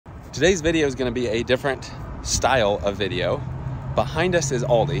Today's video is going to be a different style of video. Behind us is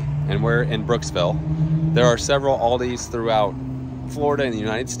Aldi, and we're in Brooksville. There are several Aldis throughout Florida and the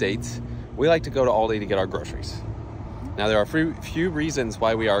United States. We like to go to Aldi to get our groceries. Now, there are a few reasons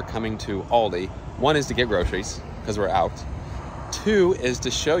why we are coming to Aldi. One is to get groceries, because we're out. Two is to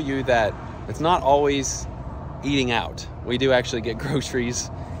show you that it's not always eating out. We do actually get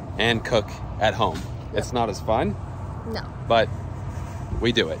groceries and cook at home. It's not as fun, no, but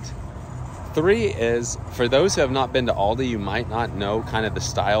we do it. Three is, for those who have not been to Aldi, you might not know kind of the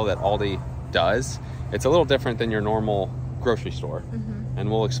style that Aldi does. It's a little different than your normal grocery store,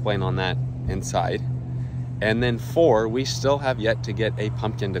 and we'll explain on that inside. And then four, we still have yet to get a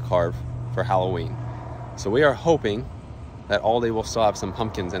pumpkin to carve for Halloween. So we are hoping that Aldi will still have some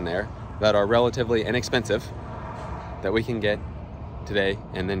pumpkins in there that are relatively inexpensive that we can get today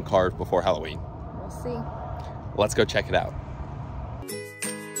and then carve before Halloween. We'll see. Let's go check it out.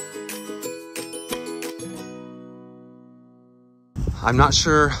 I'm not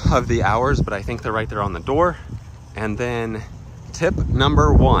sure of the hours, but I think they're right there on the door. And then tip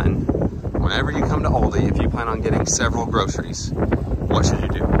number one, whenever you come to Aldi, if you plan on getting several groceries, what should you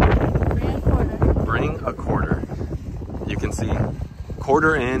do? Bring a quarter. Bring a quarter. You can see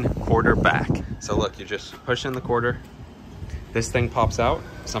quarter in, quarter back. So look, you just push in the quarter. This thing pops out.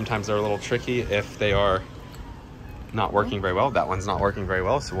 Sometimes they're a little tricky if they are not working very well. That one's not working very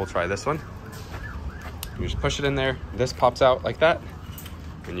well, so we'll try this one. You just push it in there. This pops out like that,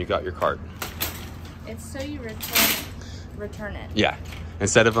 and you got your cart. It's so you return it. Yeah.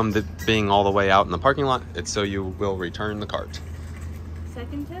 Instead of them being all the way out in the parking lot, it's so you will return the cart.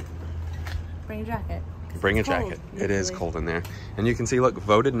 Second tip, bring a jacket. Bring a jacket. It is cold in there. And you can see, look,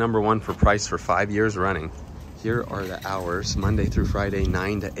 voted #1 for price for 5 years running. Here are the hours: Monday through Friday,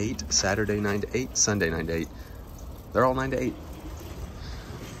 9 to 8, Saturday, 9 to 8, Sunday, 9 to 8. They're all 9 to 8.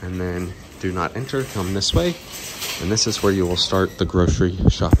 And then do not enter, come this way. And this is where you will start the grocery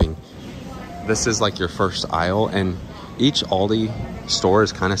shopping. This is like your first aisle, and each Aldi store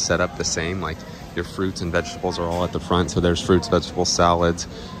is kind of set up the same. Like your fruits and vegetables are all at the front. So there's fruits, vegetables, salads.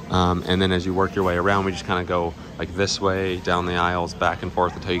 And then as you work your way around, we just kind of go like this way, down the aisles, back and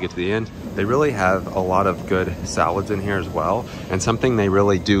forth until you get to the end. They really have a lot of good salads in here as well. And something they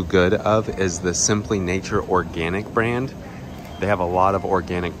really do good of is the Simply Nature organic brand. They have a lot of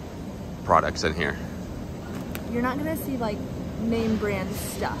organic products in here. You're not gonna see like name brand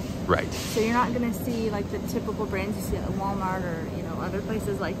stuff. Right. So you're not gonna see like the typical brands you see at Walmart or, you know, other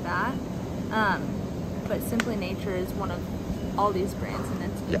places like that. But Simply Nature is one of Aldi's brands, and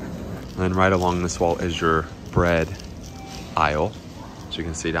it's good. Yeah. And then right along this wall is your bread aisle. So you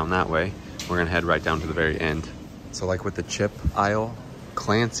can see down that way. We're gonna head right down to the very end. So like with the chip aisle,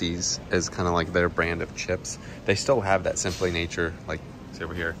 Clancy's is kind of like their brand of chips. They still have that Simply Nature, like see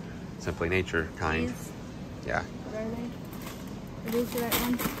over here, Simply Nature kind. These, yeah. What are they? Are these the right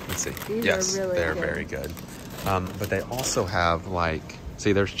ones? Let's see. These yes, are really they're good. very good. But they also have like,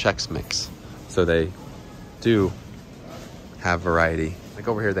 see, there's Chex Mix. So they do have variety. Like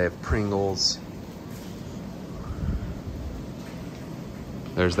over here, they have Pringles.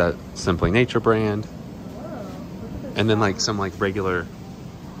 There's that Simply Nature brand. Whoa, and then like some like regular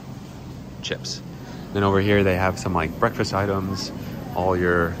chips. Then over here, they have some like breakfast items, all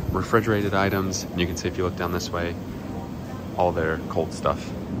your refrigerated items. And you can see if you look down this way, all their cold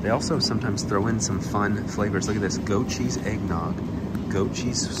stuff. They also sometimes throw in some fun flavors. Look at this, goat cheese eggnog, goat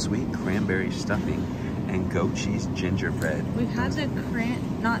cheese sweet cranberry stuffing, and goat cheese gingerbread. We've had the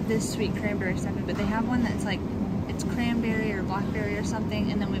not this sweet cranberry stuffing, but they have one that's like, it's cranberry or blackberry or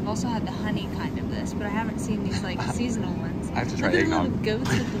something, and then we've also had the honey kind of this, but I haven't seen these like seasonal ones. I have to try Look at eggnog. the little goats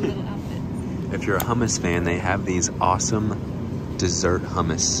with the little outfits. If you're a hummus fan, they have these awesome dessert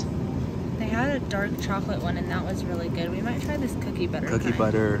hummus. They had a dark chocolate one, and that was really good. We might try this cookie butter. Cookie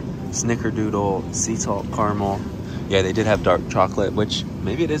butter, snickerdoodle, sea salt caramel. Yeah, they did have dark chocolate, which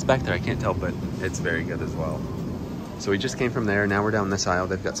maybe it is back there, I can't tell, but it's very good as well. So we just came from there. Now we're down this aisle.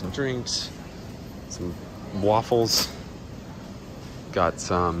 They've got some drinks, some waffles, got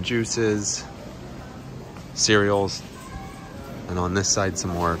some juices, cereals, and on this side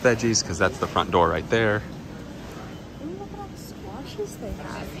some more veggies, because that's the front door right there. Ooh, look at all the squashes they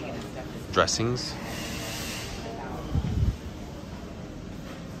have. Dressings.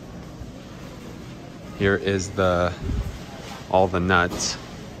 Here is all the nuts,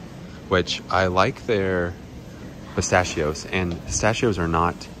 which I like their pistachios, and pistachios are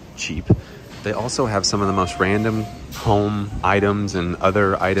not cheap. They also have some of the most random home items and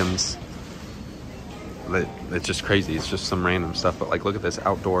other items that it's just crazy. It's just some random stuff, but like look at this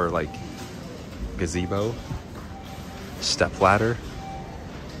outdoor like gazebo, step ladder.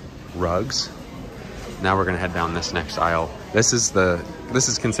 rugs. Now we're gonna head down this next aisle. This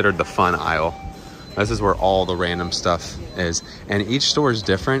is considered the fun aisle. This is where all the random stuff is. And each store is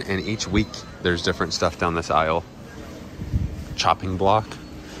different, and each week there's different stuff down this aisle. Chopping block,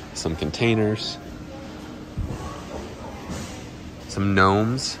 some containers, some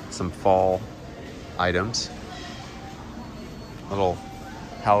gnomes, some fall items, little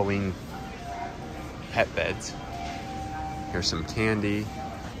Halloween pet beds. Here's some candy.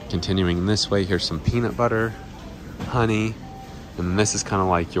 Continuing this way, here's some peanut butter, honey, and this is kind of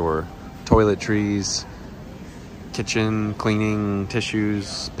like your toiletries, kitchen cleaning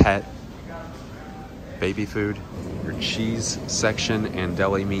tissues, pet, baby food, your cheese section and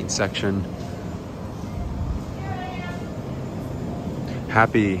deli meat section.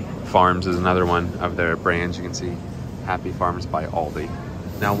 Happy Farms is another one of their brands. You can see Happy Farms by Aldi.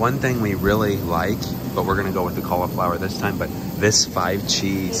 Now, one thing we really like, but we're gonna go with the cauliflower this time, but this 5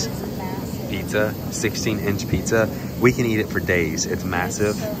 cheese pizza, 16-inch pizza, we can eat it for days. It's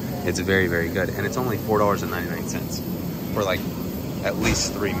massive. It's very, very good. And it's only $4.99 for like at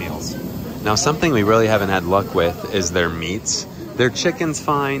least 3 meals. Now, something we really haven't had luck with is their meats. Their chicken's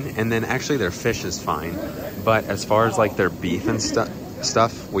fine, and then actually their fish is fine. But as far as like their beef and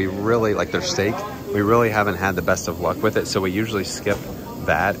stuff, we really, like their steak, we really haven't had the best of luck with it. So we usually skip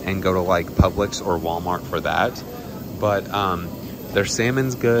that and go to like Publix or Walmart for that. But their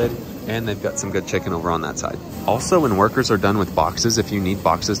salmon's good, and they've got some good chicken over on that side. Also, when workers are done with boxes, if you need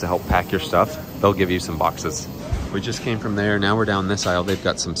boxes to help pack your stuff, they'll give you some boxes. We just came from there. Now we're down this aisle. They've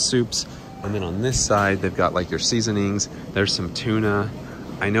got some soups. And then on this side, they've got like your seasonings. There's some tuna.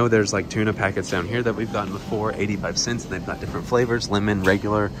 I know there's like tuna packets down here that we've gotten before, 85 cents. And they've got different flavors, lemon,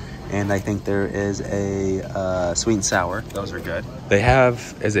 regular. And I think there is a sweet and sour. Those are good. They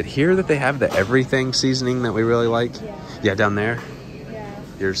have, is it here that they have the everything seasoning that we really like? Yeah, down there.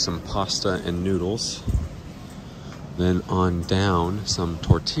 Here's some pasta and noodles. Then on down, some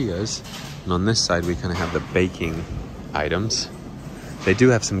tortillas. And on this side, we kind of have the baking items. They do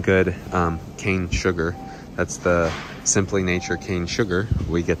have some good cane sugar. That's the Simply Nature cane sugar.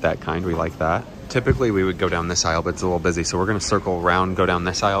 We get that kind, we like that. Typically we would go down this aisle, but it's a little busy. So we're gonna circle around, go down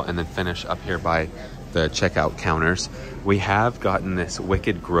this aisle, and then finish up here by the checkout counters. We have gotten this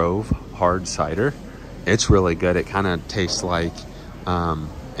Wicked Grove hard cider. It's really good. It kind of tastes like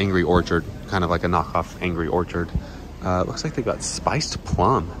Angry Orchard, kind of like a knockoff Angry Orchard. Looks like they got spiced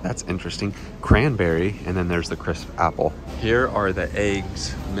plum. That's interesting. Cranberry, and then there's the crisp apple. Here are the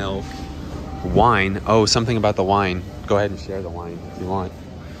eggs, milk, wine. Oh, something about the wine. Go ahead and share the wine if you want.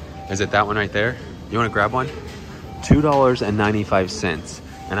 Is it that one right there? You want to grab one? $2.95.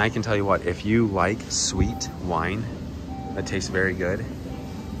 And I can tell you what, if you like sweet wine that tastes very good,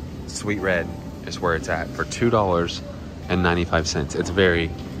 Sweet Red is where it's at for $2.95. It's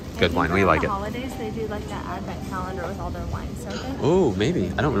very good wine. We like it. Holidays, they do like that advent calendar with all their wines, don't they? Oh,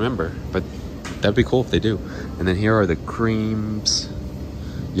 maybe. I don't remember, but that'd be cool if they do. And then here are the creams,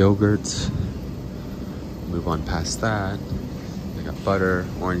 yogurts. Move on past that. They got butter,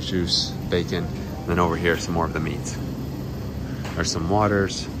 orange juice, bacon, and then over here some more of the meats. There's some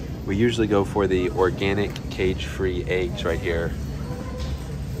waters. We usually go for the organic cage-free eggs right here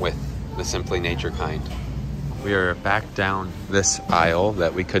with the Simply Nature kind. We are back down this aisle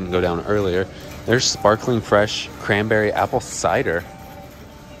that we couldn't go down earlier. There's sparkling fresh cranberry apple cider.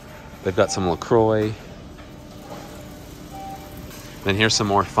 They've got some LaCroix. Then here's some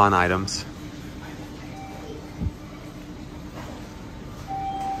more fun items.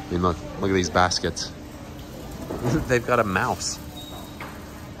 I mean, look at these baskets. They've got a mouse.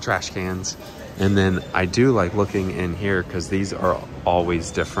 Trash cans. And then I do like looking in here because these are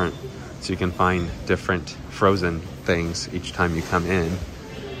always different. So you can find different frozen things each time you come in.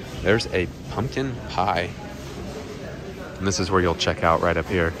 There's a pumpkin pie. And this is where you'll check out right up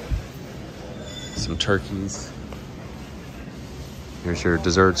here. Some turkeys. Here's your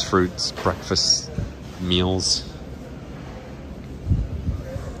desserts, fruits, breakfast meals.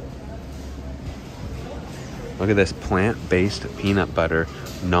 Look at this plant-based peanut butter,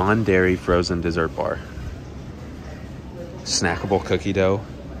 non-dairy frozen dessert bar. Snackable cookie dough.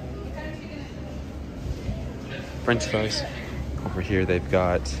 French fries. Over here they've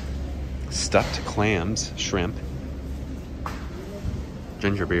got stuffed clams, shrimp,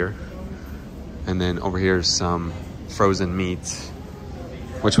 ginger beer. And then over here is some frozen meats,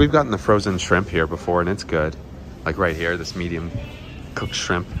 which we've gotten the frozen shrimp here before and it's good. Like right here, this medium cooked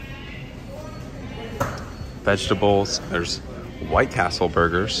shrimp. Vegetables, there's White Castle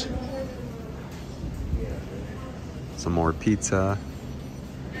burgers. Some more pizza.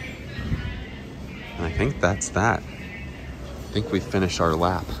 And I think that's that. I think we finished our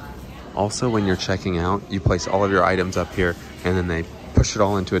lap. Also, when you're checking out, you place all of your items up here, and then they push it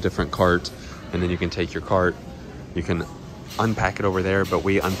all into a different cart, and then you can take your cart. You can unpack it over there, but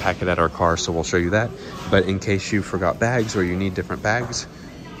we unpack it at our car, so we'll show you that. But in case you forgot bags or you need different bags,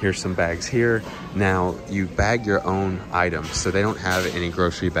 here's some bags here. Now, you bag your own items, so they don't have any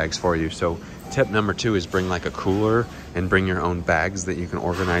grocery bags for you. So tip number 2 is bring like a cooler and bring your own bags that you can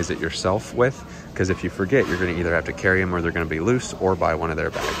organize it yourself with, because if you forget, you're going to either have to carry them or they're going to be loose, or buy one of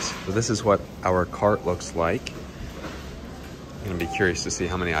their bags. So this is what our cart looks like. I'm going to be curious to see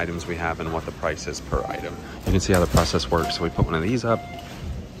how many items we have and what the price is per item. You can see how the process works. So we put one of these up,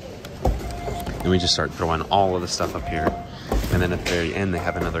 and we just start throwing all of the stuff up here. And then at the very end, they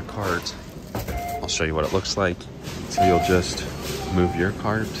have another cart. I'll show you what it looks like. So you'll just move your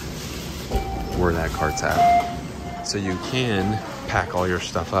cart where that cart's at. So you can pack all your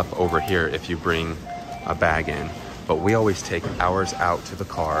stuff up over here if you bring a bag in, but we always take ours out to the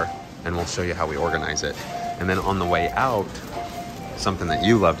car, and we'll show you how we organize it. And then on the way out, something that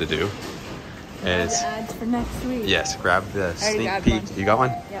you love to do is the ads for next week. Yes, grab the sneak peek. One. You got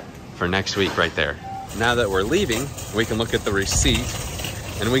one? Yep. For next week right there. Now that we're leaving, we can look at the receipt,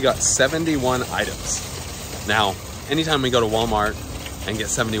 and we got 71 items. Now, anytime we go to Walmart and get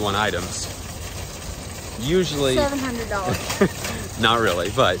 71 items, usually $700. not really,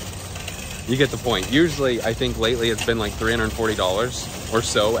 but you get the point. Usually, I think lately it's been like $340 or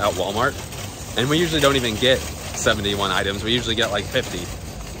so at Walmart, and we usually don't even get 71 items. We usually get like 50.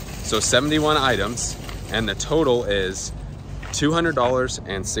 So 71 items, and the total is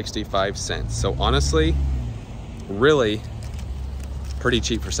 $200.65. So honestly, really pretty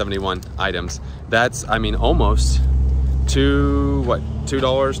cheap for 71 items. That's, I mean, almost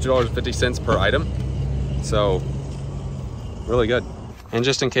 $2.50 per item. So really good. And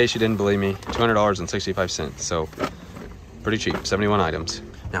just in case you didn't believe me, $200.65. So pretty cheap, 71 items.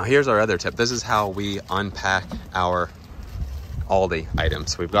 Now here's our other tip. This is how we unpack our Aldi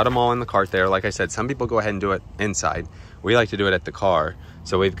items. We've got them all in the cart there. Like I said, some people go ahead and do it inside. We like to do it at the car.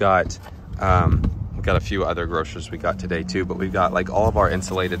 So we've got a few other groceries we got today too, but we've got like all of our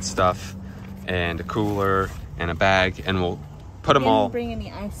insulated stuff and a cooler and a bag, and we'll put them all. We didn't bring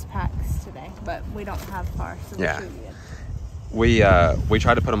any ice packs today, but we don't have far, so yeah. We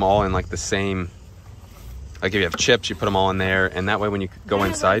try to put them all in like the same. Like if you have chips, you put them all in there, and that way when you go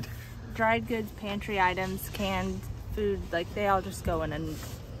inside. Like dried goods, pantry items, canned food, like they all just go in and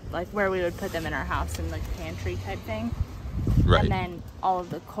like where we would put them in our house in like pantry type thing. Right. And then all of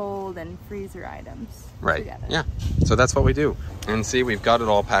the cold and freezer items. Right. Together. Yeah. So that's what we do. And see, we've got it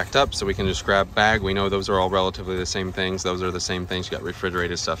all packed up, so we can just grab bag. We know those are all relatively the same things. Those are the same things. You got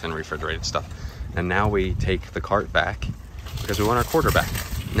refrigerated stuff and refrigerated stuff. And now we take the cart back because we want our quarter back.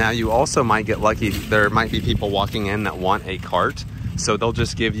 Now you also might get lucky. There might be people walking in that want a cart, so they'll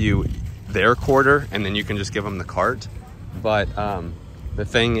just give you their quarter and then you can just give them the cart. But the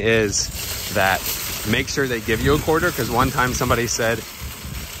thing is that make sure they give you a quarter, because one time somebody said,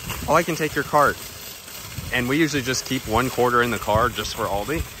 oh, I can take your cart. And we usually just keep 1 quarter in the car just for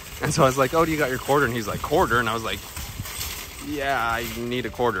Aldi. And so I was like, oh, do you got your quarter? And he's like, quarter? And I was like, yeah, I need a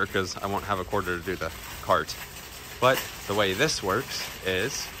quarter because I won't have a quarter to do the cart. But the way this works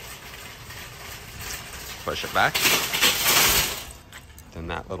is push it back. Then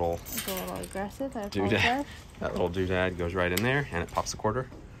that little it's a little aggressive, I doodad, that little doodad goes right in there, and it pops the quarter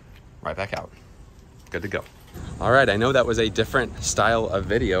right back out. Good to go. All right, I know that was a different style of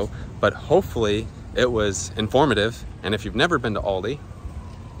video, but hopefully it was informative. And if you've never been to Aldi,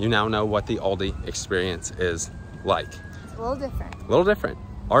 you now know what the Aldi experience is like. It's a little different. A little different.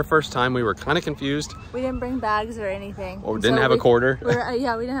 Our first time, we were kind of confused. We didn't bring bags or anything. Or didn't have a quarter.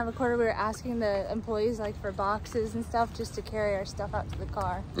 Yeah, we didn't have a quarter. We were asking the employees like for boxes and stuff just to carry our stuff out to the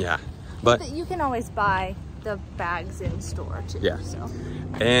car. Yeah, but you can always buy the bags in store too. Yeah. So.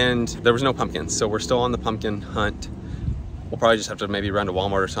 And there was no pumpkins, so we're still on the pumpkin hunt. We'll probably just have to maybe run to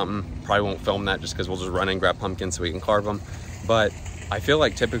Walmart or something. Probably won't film that just because we'll just run and grab pumpkins so we can carve them. But I feel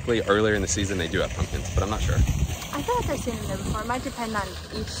like typically earlier in the season they do have pumpkins, but I'm not sure. I feel like I've seen them there before. It might depend on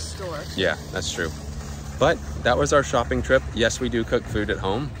each store. Yeah, that's true. But that was our shopping trip. Yes, we do cook food at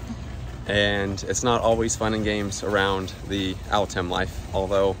home, and it's not always fun and games around the altem life,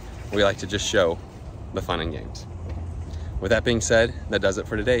 although we like to just show the fun and games. With that being said, that does it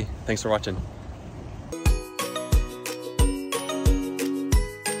for today. Thanks for watching.